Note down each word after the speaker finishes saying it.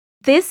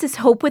This is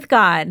Hope with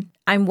God.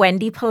 I'm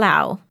Wendy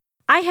Palau.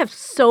 I have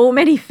so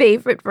many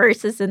favorite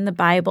verses in the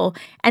Bible,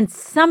 and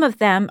some of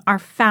them are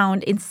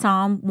found in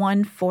Psalm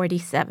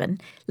 147.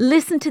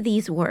 Listen to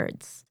these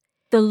words.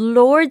 The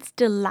Lord's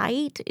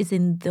delight is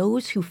in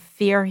those who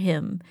fear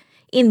him,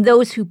 in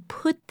those who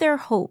put their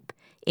hope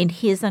in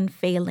his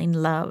unfailing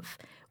love.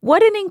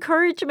 What an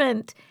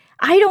encouragement!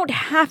 I don't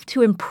have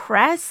to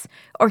impress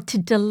or to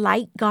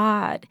delight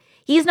God.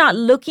 He's not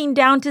looking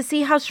down to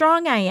see how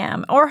strong I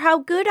am or how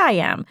good I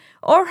am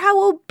or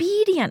how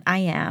obedient I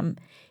am.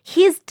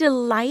 His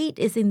delight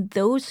is in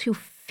those who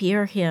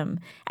fear him.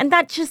 And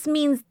that just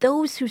means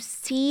those who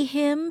see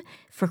him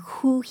for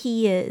who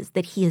he is,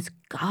 that he is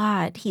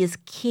God, he is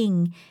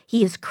king,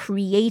 he is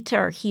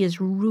creator, he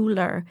is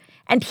ruler.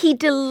 And he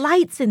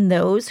delights in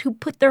those who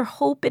put their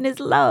hope in his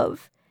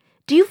love.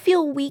 Do you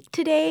feel weak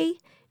today?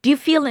 Do you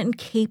feel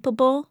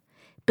incapable?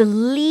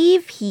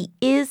 Believe he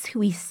is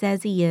who he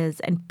says he is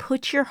and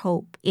put your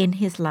hope in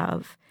his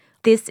love.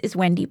 This is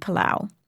Wendy Palau.